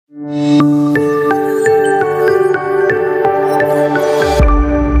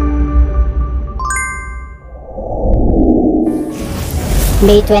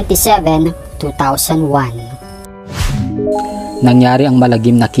May 27, 2001. Nangyari ang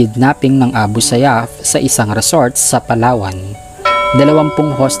malagim na kidnapping ng Abu Sayyaf sa isang resort sa Palawan.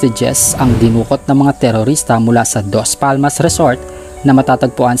 20 hostages ang dinukot ng mga terorista mula sa Dos Palmas Resort na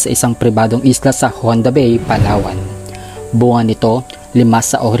matatagpuan sa isang pribadong isla sa Honda Bay, Palawan. Bunga nito, 5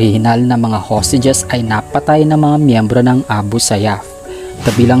 sa orihinal na mga hostages ay napatay ng mga miyembro ng Abu Sayyaf.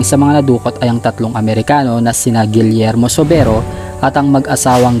 Kabilang sa mga nadukot ay ang 3 Amerikano na sina Guillermo Sobero at ang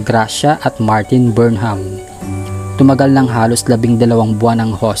mag-asawang Gracia at Martin Burnham. Tumagal ng halos 12 buwan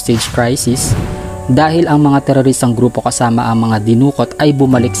ang hostage crisis dahil ang mga teroristang grupo kasama ang mga dinukot ay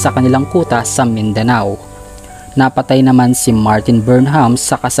bumalik sa kanilang kuta sa Mindanao. Napatay naman si Martin Burnham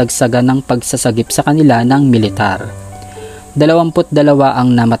sa kasagsagan ng pagsasagip sa kanila ng militar. 22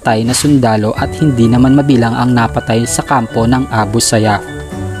 ang namatay na sundalo at hindi naman mabilang ang napatay sa kampo ng Abu Sayyaf.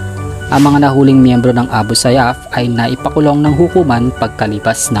 Ang mga nahuling miyembro ng Abu Sayyaf ay naipakulong ng hukuman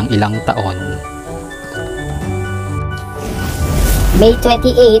pagkalipas ng ilang taon. May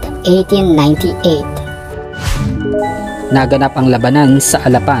 28, 1898. Naganap ang labanan sa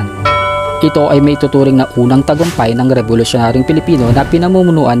Alapan. Ito ay may tuturing na unang tagumpay ng revolusyonaryong Pilipino na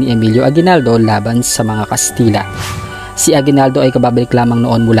pinamumunuan ni Emilio Aguinaldo laban sa mga Kastila. Si Aguinaldo ay kababalik lamang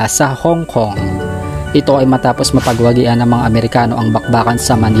noon mula sa Hong Kong. Ito ay matapos mapagwagian ng mga Amerikano ang bakbakan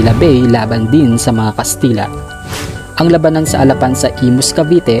sa Manila Bay laban din sa mga Kastila. Ang labanan sa Alapan sa Imus,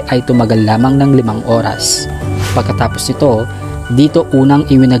 Cavite ay tumagal lamang ng 5 oras. Pagkatapos nito, dito unang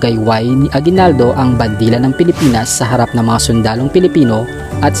iwinagayway ni Aguinaldo ang bandila ng Pilipinas sa harap ng mga sundalong Pilipino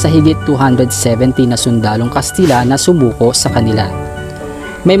at sa higit 270 na sundalong Kastila na sumuko sa kanila.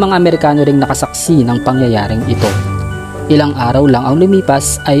 May mga Amerikano ring nakasaksi ng pangyayaring ito. Ilang araw lang ang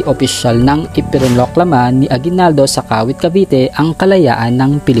lumipas ay opisyal nang ipinroklama ni Aguinaldo sa Kawit, Cavite ang kalayaan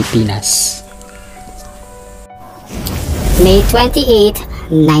ng Pilipinas. May 28,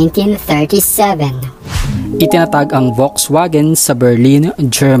 1937. Itinatag ang Volkswagen sa Berlin,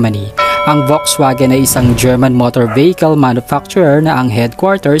 Germany. Ang Volkswagen ay isang German motor vehicle manufacturer na ang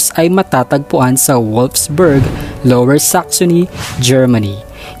headquarters ay matatagpuan sa Wolfsburg, Lower Saxony,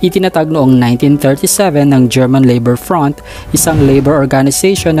 Germany. Itinatag noong 1937 ng German Labor Front, isang labor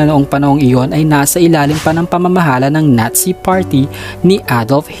organization na noong panahong iyon ay nasa ilalim pa ng pamamahala ng Nazi Party ni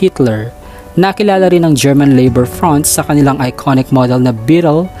Adolf Hitler. Nakilala rin ng German Labor Front sa kanilang iconic model na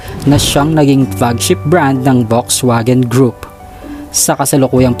Beetle na siyang naging flagship brand ng Volkswagen Group. Sa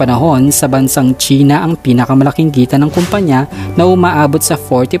kasalukuyang panahon, sa bansang China ang pinakamalaking kita ng kumpanya na umaabot sa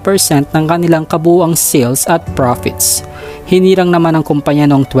 40% ng kanilang kabuuang sales at profits. Hinirang naman ang kumpanya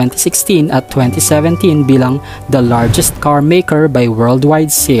noong 2016 at 2017 bilang the largest car maker by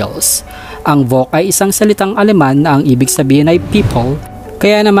worldwide sales. Ang Volk ay isang salitang Aleman na ang ibig sabihin ay people,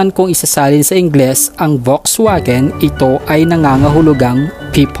 kaya naman kung isasalin sa Ingles ang Volkswagen, ito ay nangangahulugang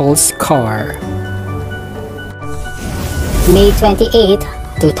people's car. May 28,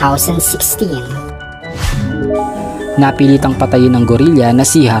 2016. Napilitang patayin ng gorilla na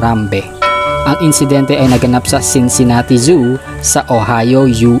si Harambe. Ang insidente ay naganap sa Cincinnati Zoo sa Ohio,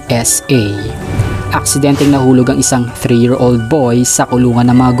 USA. Aksidenteng nahulog ang isang 3-year-old boy sa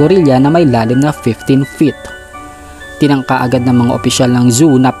kulungan ng mga gorilla na may lalim na 15 feet. Tinangka agad ng mga opisyal ng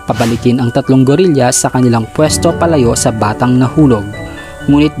zoo na pabalikin ang 3 gorilla sa kanilang pwesto palayo sa batang nahulog,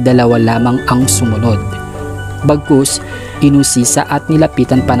 ngunit 2 lamang ang sumunod. Bagkus, inusisa at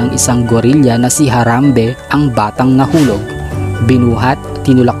nilapitan pa ng isang gorilla na si Harambe ang batang nahulog. Binuhat,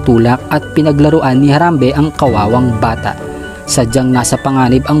 tinulak-tulak at pinaglaruan ni Harambe ang kawawang bata. Sadyang nasa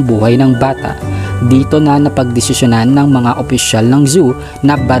panganib ang buhay ng bata. Dito na napagdesisyonan ng mga opisyal ng zoo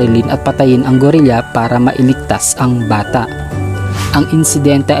na barilin at patayin ang gorilla para mailigtas ang bata. Ang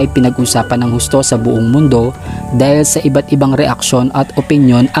insidente ay pinag-usapan ng husto sa buong mundo dahil sa iba't ibang reaksyon at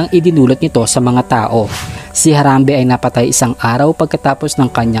opinyon ang idinulot nito sa mga tao. Si Harambe ay napatay isang araw pagkatapos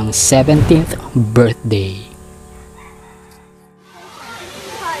ng kanyang 17th birthday.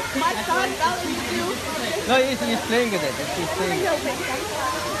 No, he's playing with it. He's playing. He's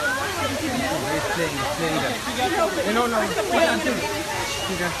playing that. No.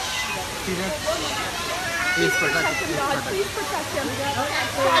 Peter. Please protect him. Please protect him.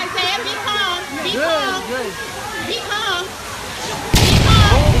 Isaiah, be calm. Be calm. Good. Be calm.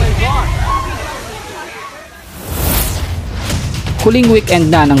 Oh my God. Huling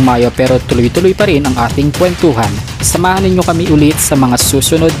weekend na ng Mayo pero tuloy-tuloy pa rin ang ating kwentuhan. Samahan ninyo kami ulit sa mga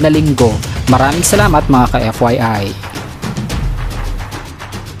susunod na linggo. Maraming salamat mga ka-FYI.